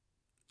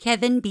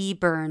Kevin B.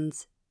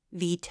 Burns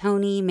v.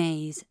 Tony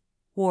Mays,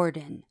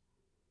 Warden.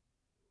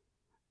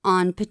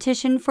 On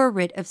petition for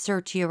writ of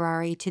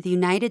certiorari to the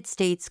United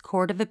States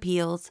Court of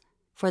Appeals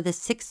for the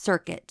Sixth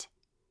Circuit,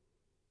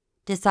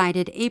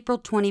 decided April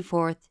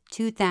 24,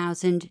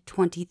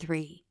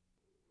 2023.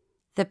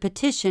 The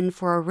petition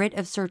for a writ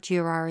of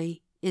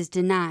certiorari is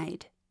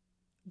denied.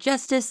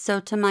 Justice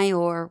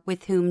Sotomayor,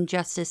 with whom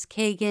Justice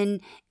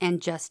Kagan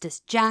and Justice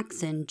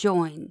Jackson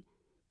join,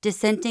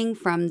 dissenting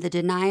from the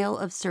denial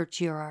of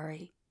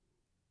certiorari.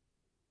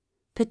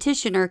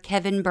 Petitioner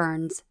Kevin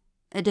Burns,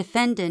 a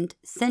defendant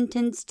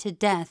sentenced to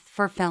death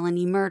for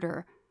felony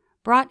murder,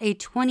 brought a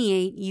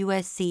 28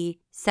 U.S.C.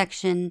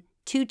 Section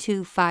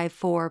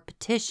 2254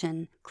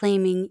 petition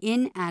claiming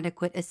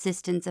inadequate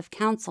assistance of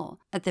counsel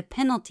at the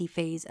penalty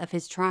phase of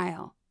his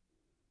trial.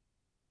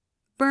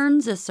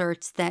 Burns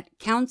asserts that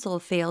counsel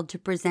failed to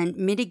present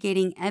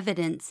mitigating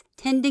evidence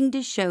tending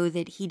to show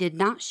that he did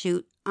not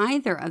shoot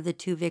either of the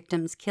two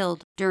victims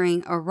killed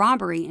during a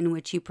robbery in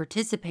which he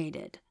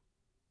participated.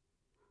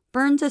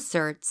 Burns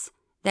asserts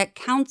that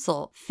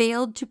counsel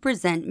failed to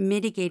present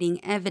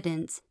mitigating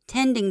evidence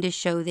tending to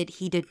show that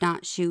he did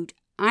not shoot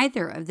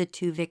either of the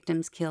two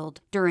victims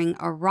killed during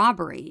a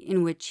robbery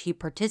in which he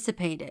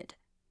participated.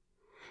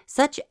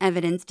 Such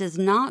evidence does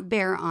not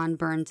bear on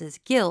Burns's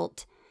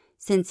guilt,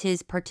 since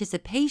his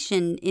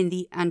participation in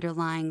the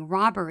underlying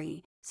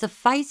robbery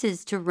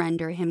suffices to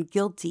render him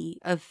guilty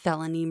of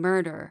felony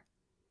murder.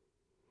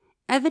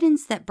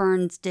 Evidence that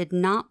Burns did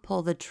not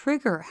pull the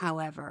trigger,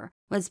 however,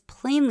 was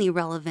plainly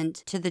relevant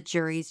to the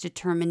jury's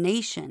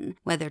determination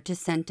whether to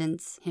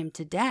sentence him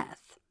to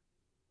death.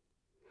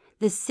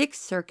 The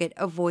Sixth Circuit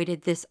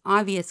avoided this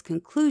obvious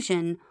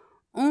conclusion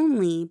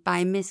only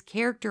by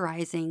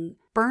mischaracterizing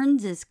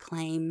Burns's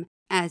claim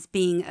as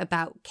being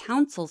about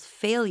counsel's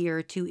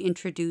failure to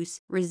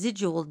introduce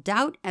residual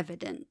doubt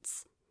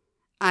evidence,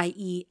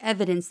 i.e.,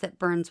 evidence that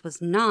Burns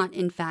was not,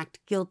 in fact,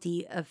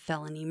 guilty of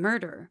felony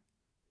murder.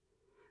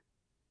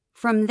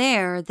 From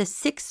there, the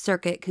Sixth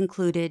Circuit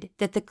concluded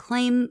that the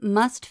claim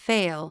must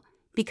fail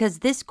because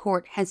this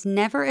court has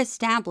never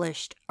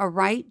established a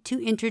right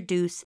to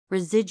introduce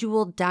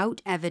residual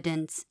doubt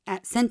evidence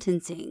at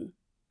sentencing.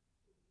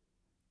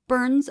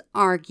 Burns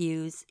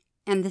argues,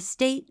 and the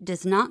state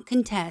does not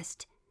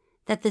contest,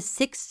 that the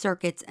Sixth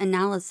Circuit's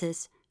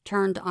analysis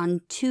turned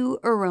on two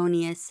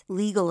erroneous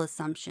legal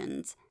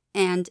assumptions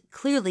and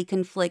clearly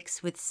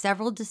conflicts with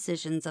several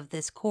decisions of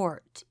this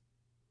court.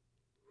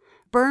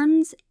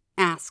 Burns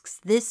asks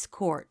this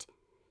court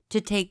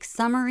to take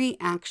summary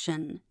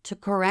action to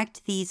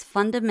correct these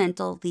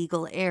fundamental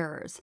legal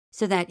errors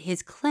so that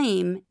his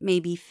claim may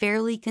be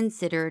fairly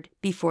considered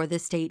before the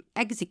state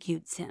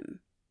executes him.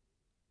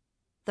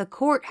 The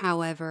court,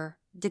 however,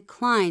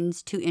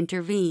 declines to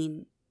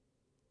intervene.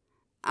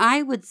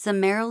 I would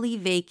summarily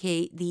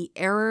vacate the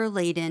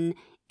error-laden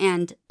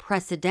and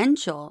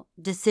precedential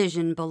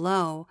decision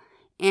below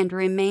and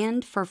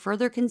remand for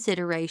further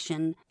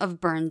consideration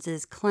of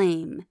Burns's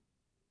claim.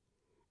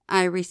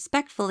 I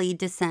respectfully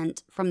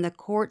dissent from the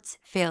court's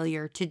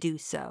failure to do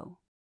so.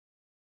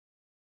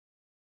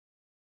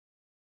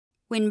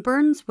 When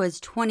Burns was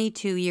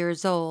 22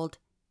 years old,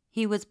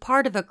 he was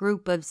part of a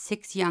group of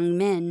 6 young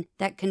men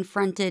that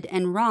confronted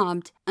and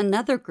robbed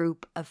another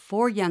group of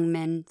 4 young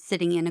men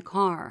sitting in a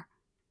car.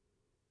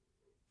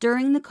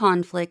 During the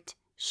conflict,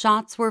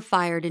 shots were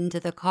fired into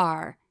the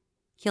car,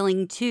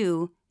 killing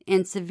 2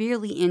 and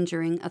severely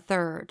injuring a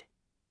third.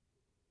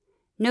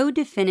 No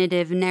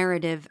definitive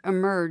narrative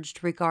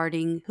emerged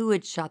regarding who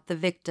had shot the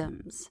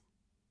victims.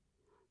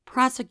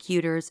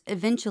 Prosecutors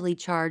eventually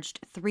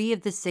charged 3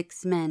 of the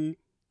 6 men,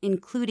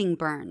 including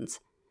Burns,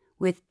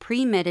 with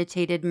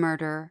premeditated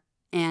murder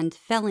and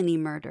felony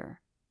murder.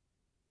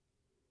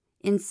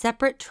 In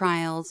separate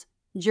trials,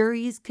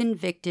 juries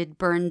convicted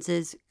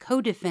Burns's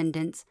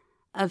co-defendants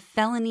of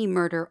felony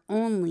murder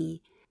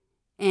only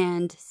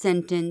and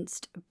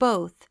sentenced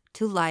both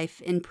to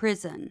life in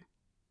prison.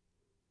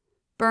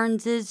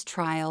 Burns's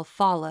trial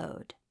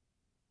followed.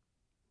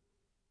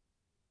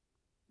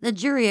 The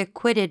jury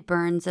acquitted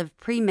Burns of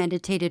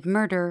premeditated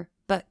murder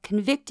but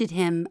convicted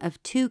him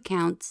of 2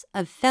 counts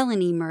of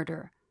felony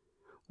murder,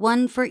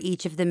 1 for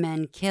each of the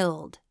men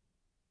killed.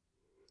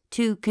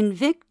 To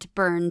convict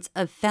Burns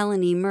of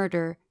felony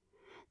murder,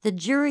 the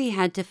jury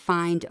had to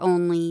find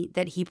only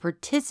that he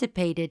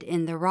participated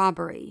in the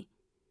robbery.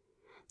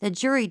 The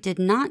jury did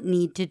not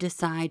need to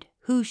decide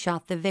who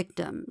shot the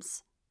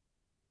victims.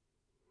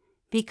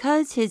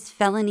 Because his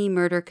felony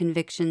murder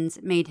convictions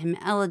made him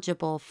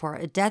eligible for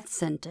a death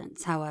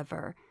sentence,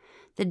 however,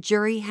 the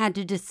jury had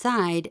to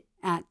decide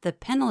at the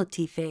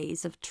penalty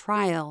phase of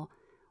trial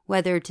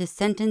whether to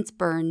sentence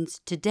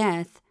Burns to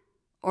death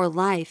or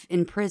life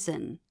in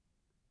prison.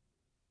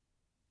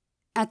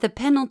 At the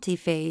penalty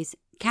phase,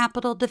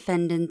 capital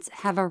defendants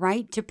have a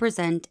right to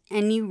present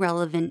any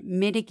relevant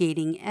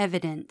mitigating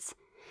evidence,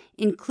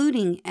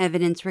 including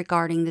evidence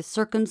regarding the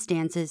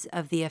circumstances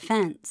of the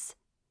offense.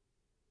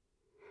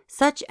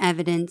 Such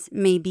evidence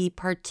may be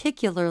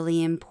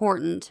particularly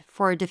important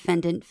for a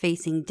defendant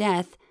facing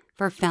death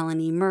for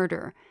felony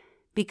murder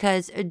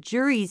because a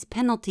jury's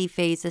penalty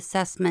phase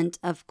assessment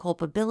of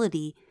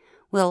culpability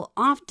will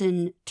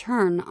often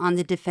turn on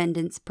the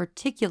defendant's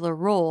particular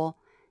role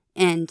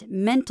and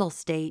mental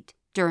state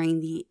during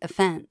the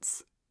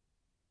offense.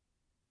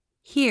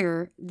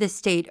 Here, the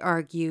state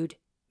argued,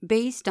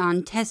 based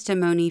on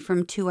testimony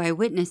from 2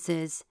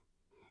 eyewitnesses,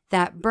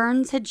 that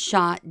Burns had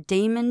shot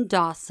Damon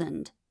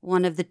Dawson,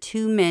 one of the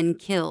 2 men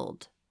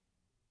killed.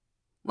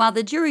 While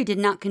the jury did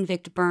not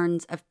convict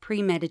Burns of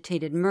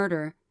premeditated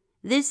murder,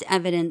 this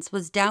evidence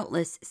was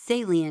doubtless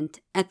salient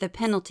at the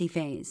penalty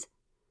phase,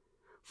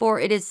 for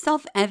it is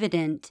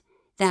self-evident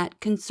that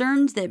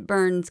concerns that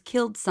Burns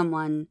killed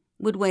someone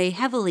would weigh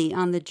heavily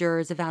on the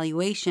jurors'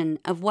 evaluation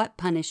of what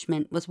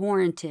punishment was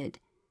warranted.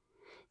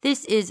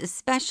 This is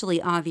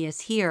especially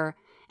obvious here,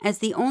 as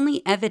the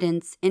only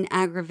evidence in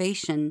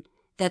aggravation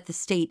that the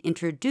state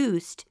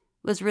introduced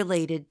was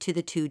related to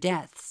the 2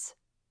 deaths.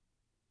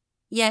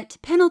 Yet,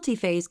 penalty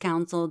phase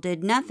counsel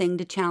did nothing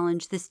to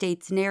challenge the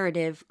state's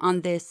narrative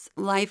on this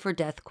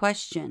life-or-death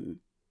question.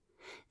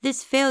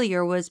 This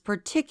failure was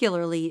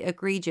particularly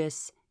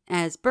egregious,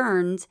 as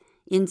Burns,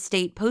 in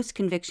state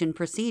post-conviction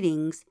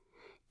proceedings,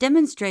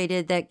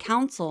 demonstrated that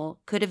counsel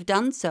could have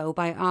done so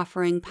by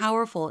offering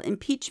powerful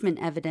impeachment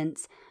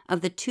evidence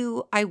of the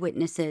 2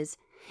 eyewitnesses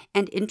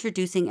and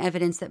introducing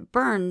evidence that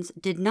Burns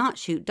did not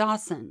shoot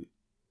Dawson.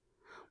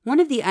 One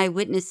of the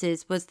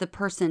eyewitnesses was the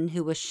person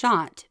who was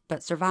shot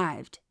but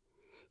survived.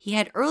 He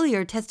had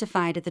earlier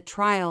testified at the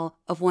trial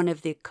of one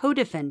of the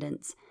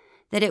co-defendants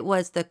that it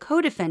was the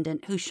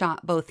co-defendant who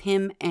shot both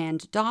him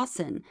and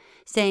Dawson,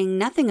 saying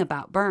nothing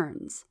about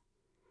Burns.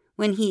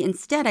 When he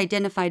instead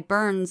identified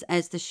Burns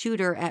as the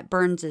shooter at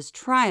Burns's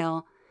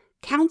trial,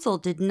 counsel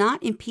did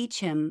not impeach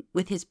him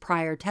with his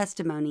prior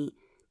testimony,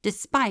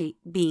 despite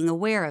being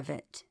aware of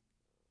it.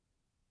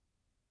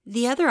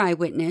 The other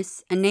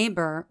eyewitness, a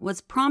neighbor,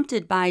 was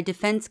prompted by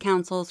defense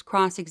counsel's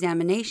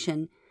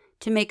cross-examination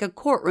to make a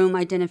courtroom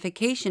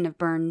identification of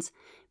Burns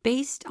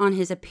based on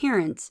his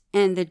appearance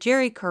and the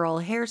jerry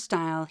curl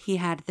hairstyle he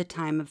had at the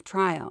time of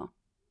trial.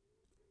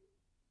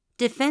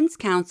 Defense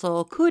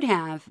counsel could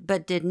have,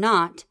 but did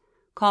not,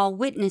 call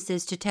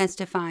witnesses to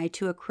testify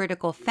to a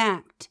critical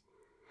fact.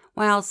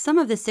 While some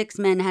of the 6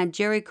 men had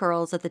jerry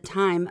curls at the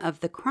time of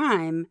the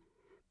crime,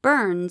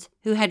 Burns,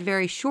 who had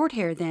very short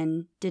hair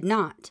then, did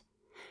not.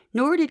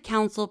 Nor did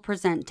counsel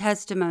present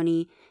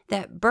testimony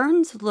that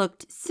Burns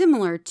looked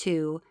similar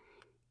to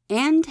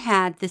and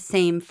had the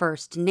same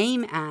first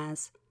name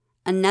as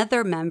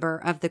another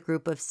member of the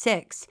group of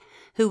 6,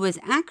 who was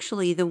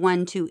actually the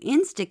one to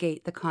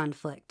instigate the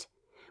conflict,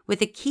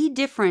 with a key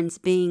difference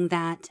being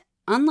that,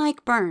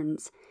 unlike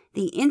Burns,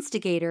 the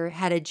instigator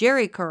had a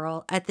jerry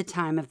curl at the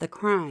time of the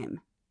crime.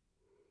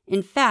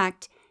 In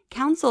fact,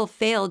 counsel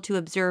failed to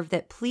observe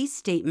that police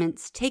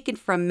statements taken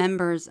from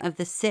members of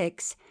the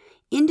 6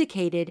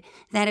 indicated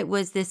that it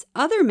was this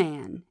other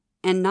man,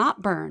 and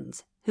not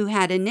Burns, who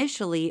had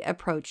initially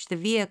approached the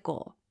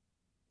vehicle.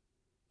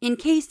 In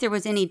case there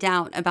was any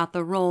doubt about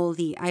the role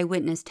the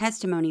eyewitness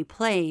testimony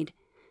played,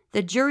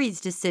 the jury's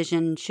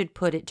decision should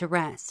put it to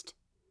rest.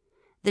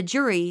 The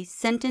jury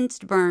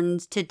sentenced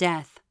Burns to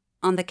death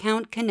on the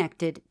count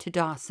connected to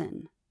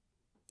Dawson.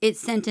 It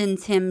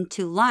sentenced him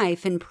to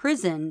life in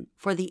prison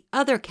for the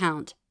other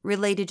count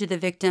related to the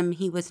victim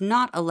he was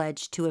not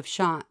alleged to have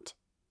shot.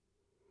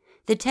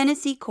 The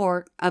Tennessee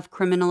Court of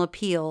Criminal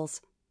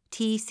Appeals,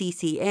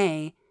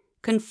 TCCA,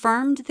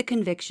 confirmed the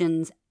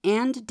convictions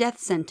and death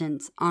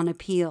sentence on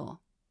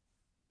appeal.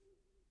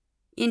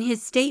 In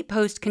his state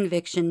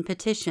post-conviction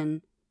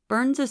petition,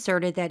 Burns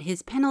asserted that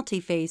his penalty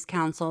phase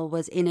counsel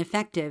was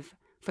ineffective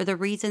for the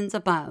reasons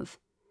above.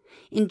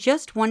 In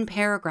just 1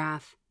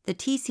 paragraph, the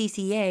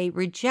TCCA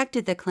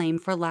rejected the claim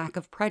for lack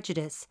of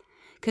prejudice,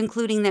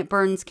 concluding that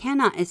Burns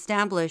cannot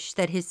establish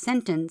that his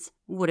sentence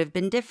would have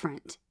been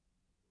different.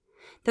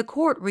 The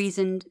court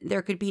reasoned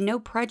there could be no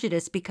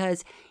prejudice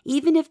because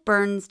even if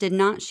Burns did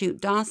not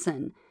shoot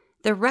Dawson,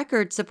 the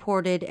record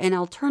supported an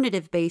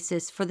alternative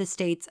basis for the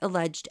state's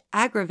alleged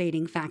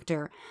aggravating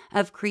factor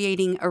of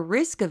creating a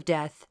risk of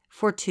death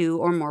for 2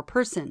 or more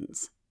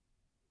persons.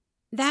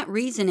 That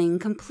reasoning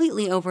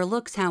completely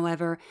overlooks,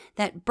 however,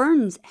 that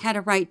Burns had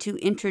a right to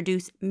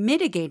introduce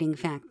mitigating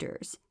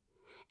factors.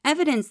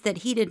 Evidence that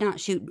he did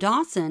not shoot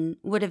Dawson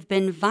would have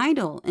been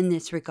vital in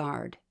this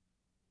regard.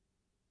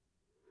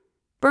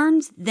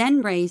 Burns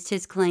then raised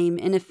his claim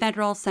in a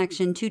federal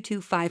Section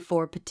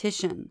 2254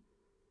 petition.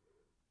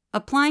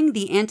 Applying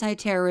the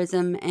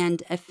Anti-Terrorism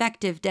and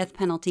Effective Death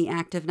Penalty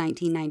Act of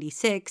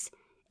 1996,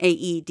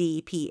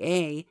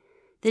 AEDPA,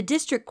 the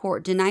district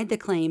court denied the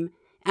claim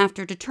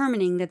after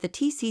determining that the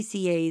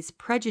TCCA's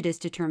prejudice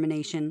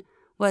determination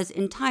was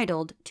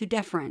entitled to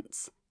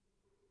deference.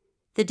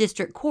 The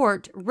district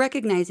court,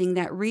 recognizing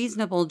that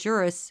reasonable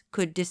jurists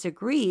could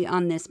disagree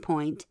on this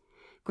point,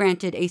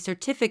 granted a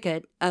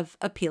certificate of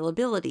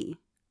appealability.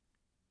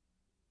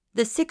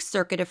 The Sixth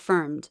Circuit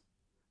affirmed.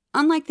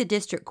 Unlike the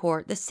district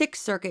court, the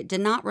Sixth Circuit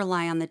did not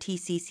rely on the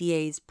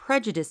TCCA's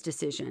prejudice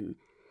decision.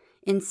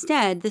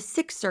 Instead, the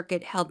Sixth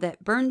Circuit held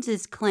that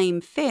Burns's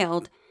claim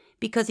failed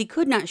because he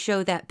could not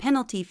show that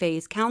penalty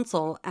phase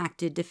counsel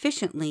acted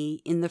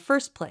deficiently in the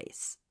first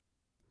place.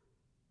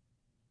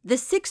 The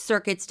Sixth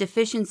Circuit's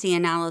deficiency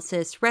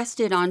analysis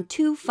rested on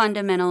two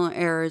fundamental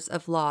errors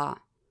of law.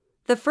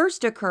 The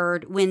first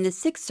occurred when the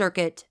Sixth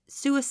Circuit,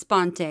 sua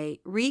sponte,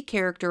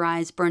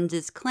 recharacterized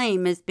Burns's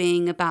claim as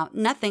being about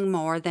nothing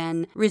more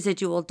than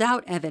residual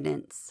doubt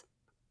evidence.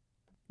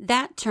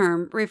 That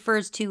term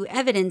refers to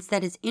evidence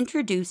that is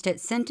introduced at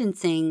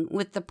sentencing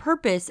with the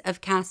purpose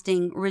of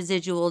casting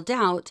residual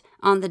doubt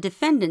on the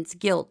defendant's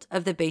guilt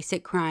of the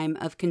basic crime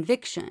of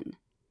conviction.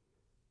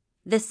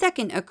 The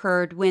second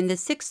occurred when the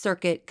Sixth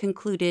Circuit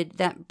concluded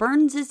that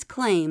Burns's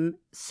claim,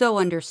 so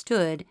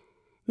understood,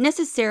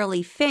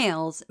 necessarily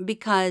fails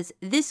because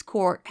this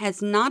court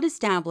has not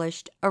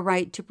established a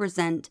right to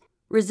present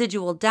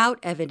residual doubt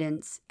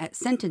evidence at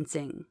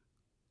sentencing.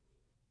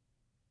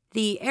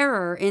 The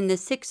error in the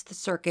Sixth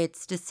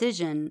Circuit's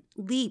decision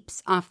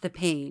leaps off the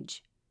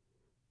page.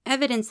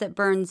 Evidence that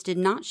Burns did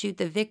not shoot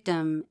the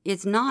victim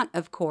is not,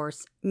 of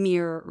course,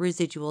 mere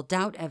residual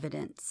doubt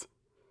evidence.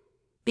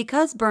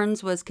 Because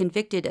Burns was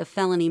convicted of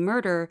felony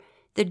murder,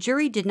 the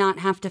jury did not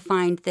have to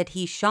find that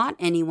he shot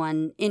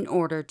anyone in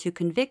order to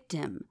convict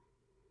him.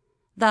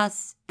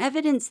 Thus,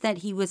 evidence that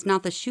he was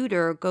not the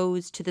shooter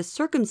goes to the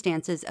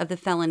circumstances of the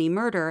felony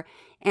murder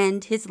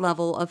and his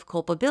level of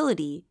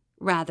culpability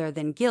rather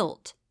than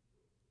guilt.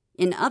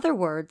 In other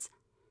words,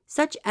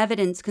 such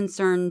evidence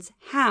concerns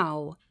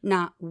how,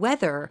 not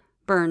whether,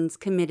 Burns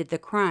committed the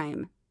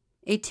crime,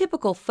 a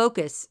typical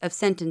focus of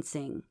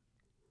sentencing.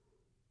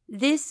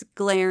 This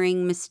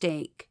glaring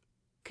mistake,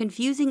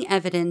 confusing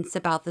evidence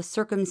about the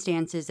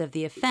circumstances of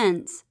the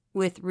offense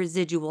with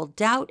residual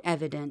doubt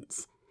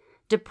evidence,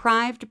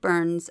 deprived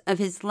Burns of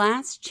his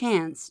last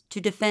chance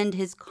to defend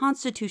his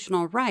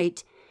constitutional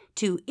right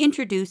to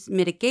introduce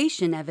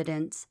mitigation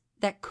evidence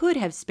that could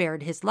have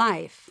spared his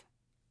life.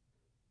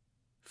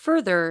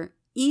 Further,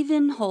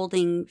 even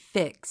holding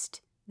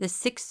fixed the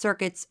Sixth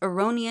Circuit's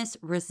erroneous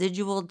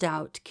residual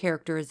doubt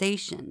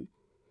characterization,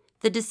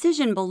 the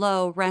decision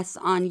below rests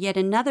on yet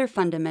another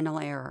fundamental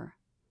error.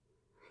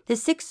 The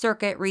Sixth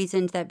Circuit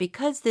reasoned that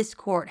because this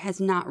court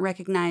has not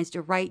recognized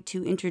a right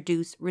to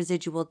introduce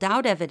residual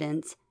doubt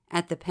evidence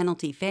at the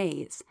penalty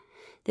phase,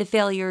 the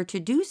failure to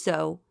do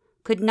so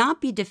could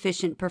not be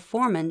deficient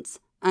performance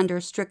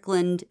under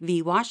Strickland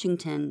v.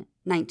 Washington,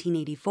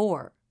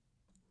 1984.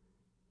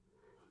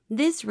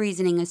 This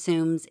reasoning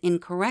assumes,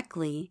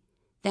 incorrectly,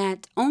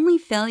 that only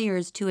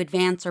failures to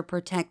advance or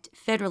protect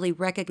federally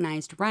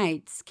recognized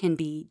rights can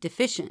be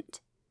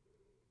deficient.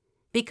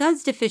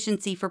 Because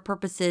deficiency for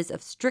purposes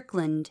of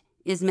Strickland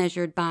is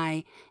measured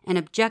by an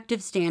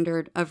objective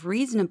standard of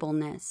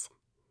reasonableness,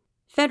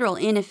 federal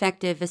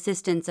ineffective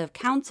assistance of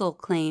counsel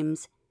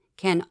claims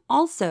can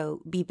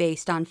also be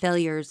based on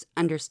failures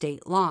under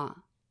state law.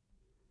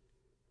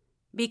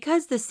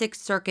 Because the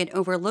Sixth Circuit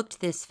overlooked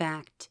this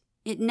fact,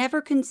 it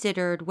never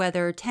considered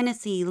whether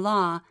Tennessee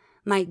law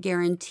might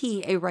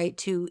guarantee a right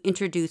to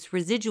introduce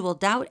residual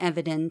doubt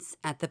evidence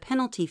at the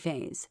penalty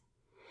phase.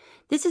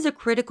 This is a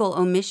critical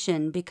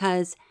omission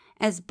because,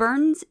 as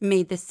Burns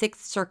made the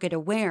Sixth Circuit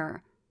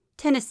aware,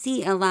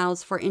 Tennessee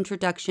allows for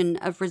introduction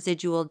of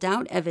residual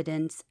doubt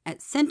evidence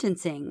at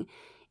sentencing,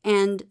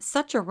 and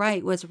such a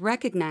right was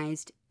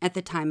recognized at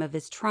the time of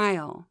his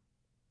trial.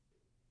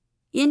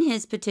 In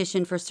his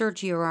petition for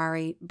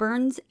certiorari,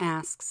 Burns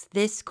asks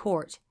this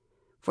court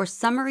for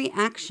summary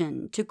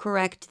action to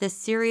correct the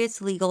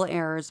serious legal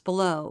errors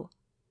below.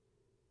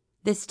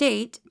 The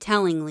state,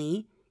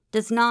 tellingly,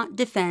 does not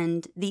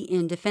defend the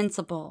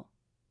indefensible.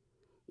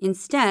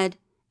 Instead,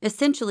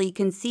 essentially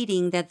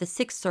conceding that the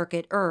Sixth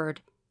Circuit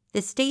erred,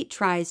 the state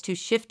tries to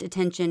shift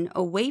attention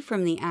away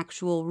from the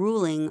actual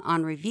ruling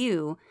on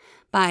review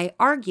by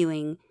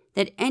arguing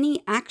that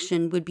any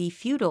action would be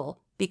futile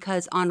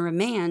because on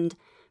remand,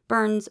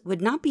 Burns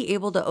would not be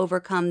able to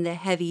overcome the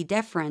heavy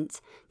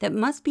deference that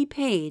must be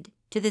paid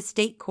to the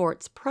state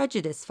court's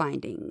prejudice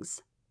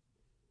findings.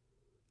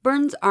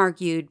 Burns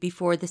argued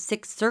before the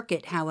Sixth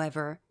Circuit,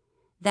 however,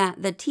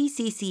 that the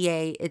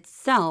TCCA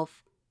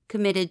itself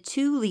committed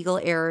two legal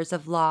errors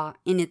of law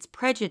in its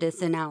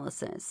prejudice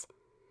analysis,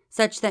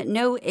 such that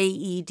no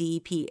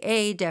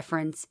AEDPA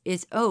deference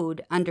is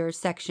owed under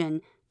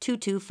Section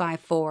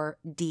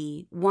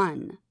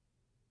 2254D1.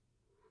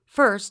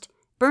 First,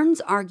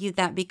 Burns argued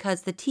that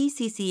because the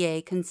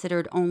TCCA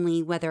considered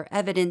only whether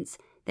evidence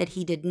that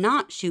he did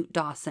not shoot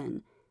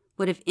Dawson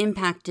would have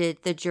impacted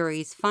the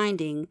jury's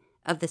finding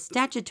of the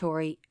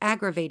statutory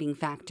aggravating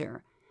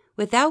factor,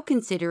 without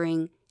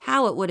considering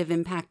how it would have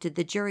impacted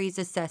the jury's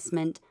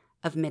assessment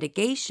of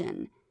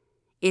mitigation,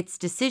 its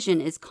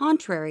decision is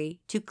contrary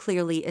to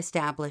clearly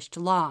established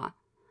law,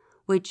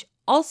 which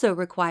also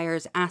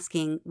requires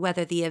asking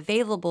whether the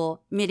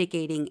available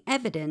mitigating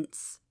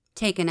evidence,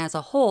 taken as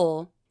a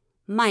whole,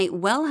 might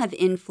well have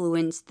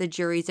influenced the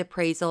jury's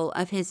appraisal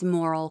of his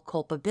moral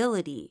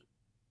culpability.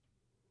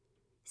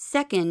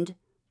 Second,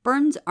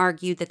 Burns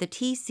argued that the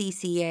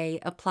TCCA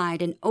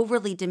applied an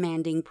overly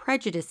demanding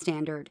prejudice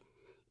standard,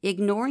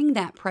 ignoring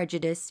that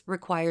prejudice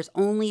requires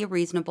only a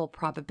reasonable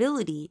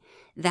probability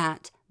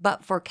that,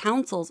 but for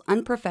counsel's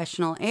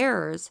unprofessional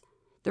errors,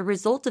 the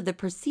result of the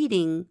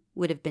proceeding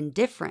would have been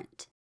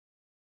different.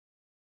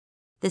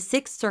 The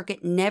Sixth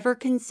Circuit never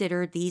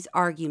considered these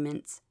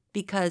arguments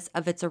because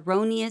of its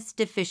erroneous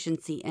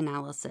deficiency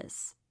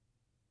analysis.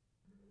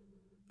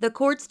 The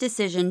court's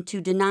decision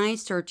to deny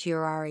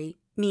certiorari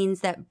means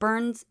that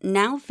Burns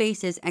now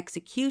faces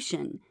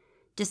execution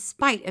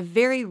despite a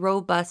very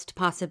robust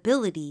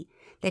possibility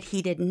that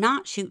he did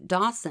not shoot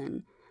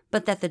Dawson,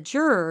 but that the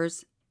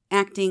jurors,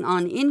 acting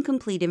on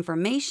incomplete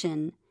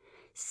information,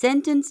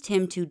 sentenced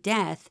him to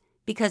death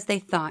because they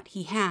thought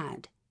he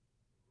had.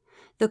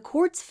 The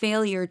court's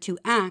failure to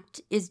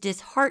act is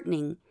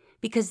disheartening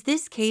because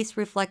this case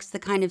reflects the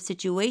kind of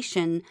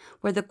situation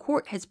where the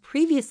court has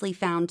previously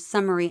found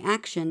summary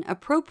action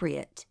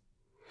appropriate.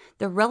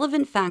 The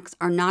relevant facts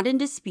are not in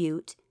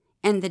dispute,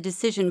 and the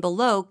decision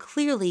below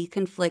clearly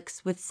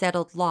conflicts with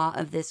settled law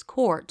of this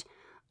court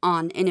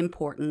on an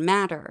important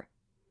matter.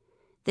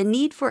 The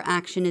need for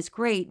action is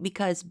great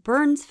because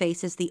Burns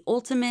faces the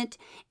ultimate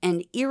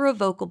and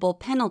irrevocable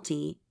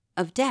penalty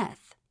of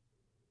death.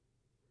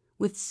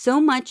 With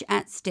so much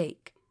at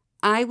stake,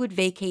 I would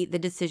vacate the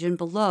decision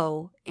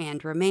below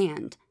and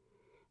remand.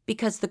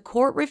 Because the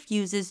court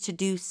refuses to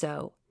do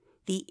so,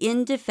 the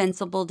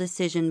indefensible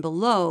decision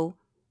below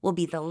will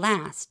be the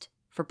last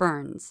for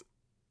Burns.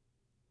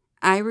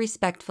 I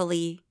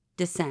respectfully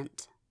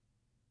dissent.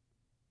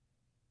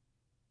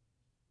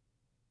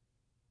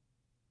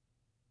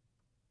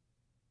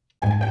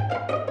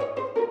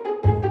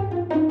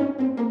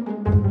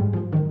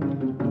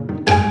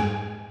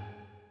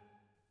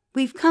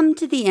 We've come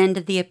to the end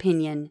of the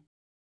opinion.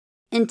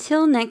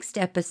 Until next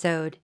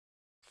episode,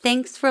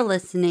 thanks for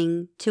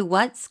listening to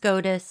What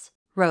SCOTUS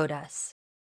Wrote Us.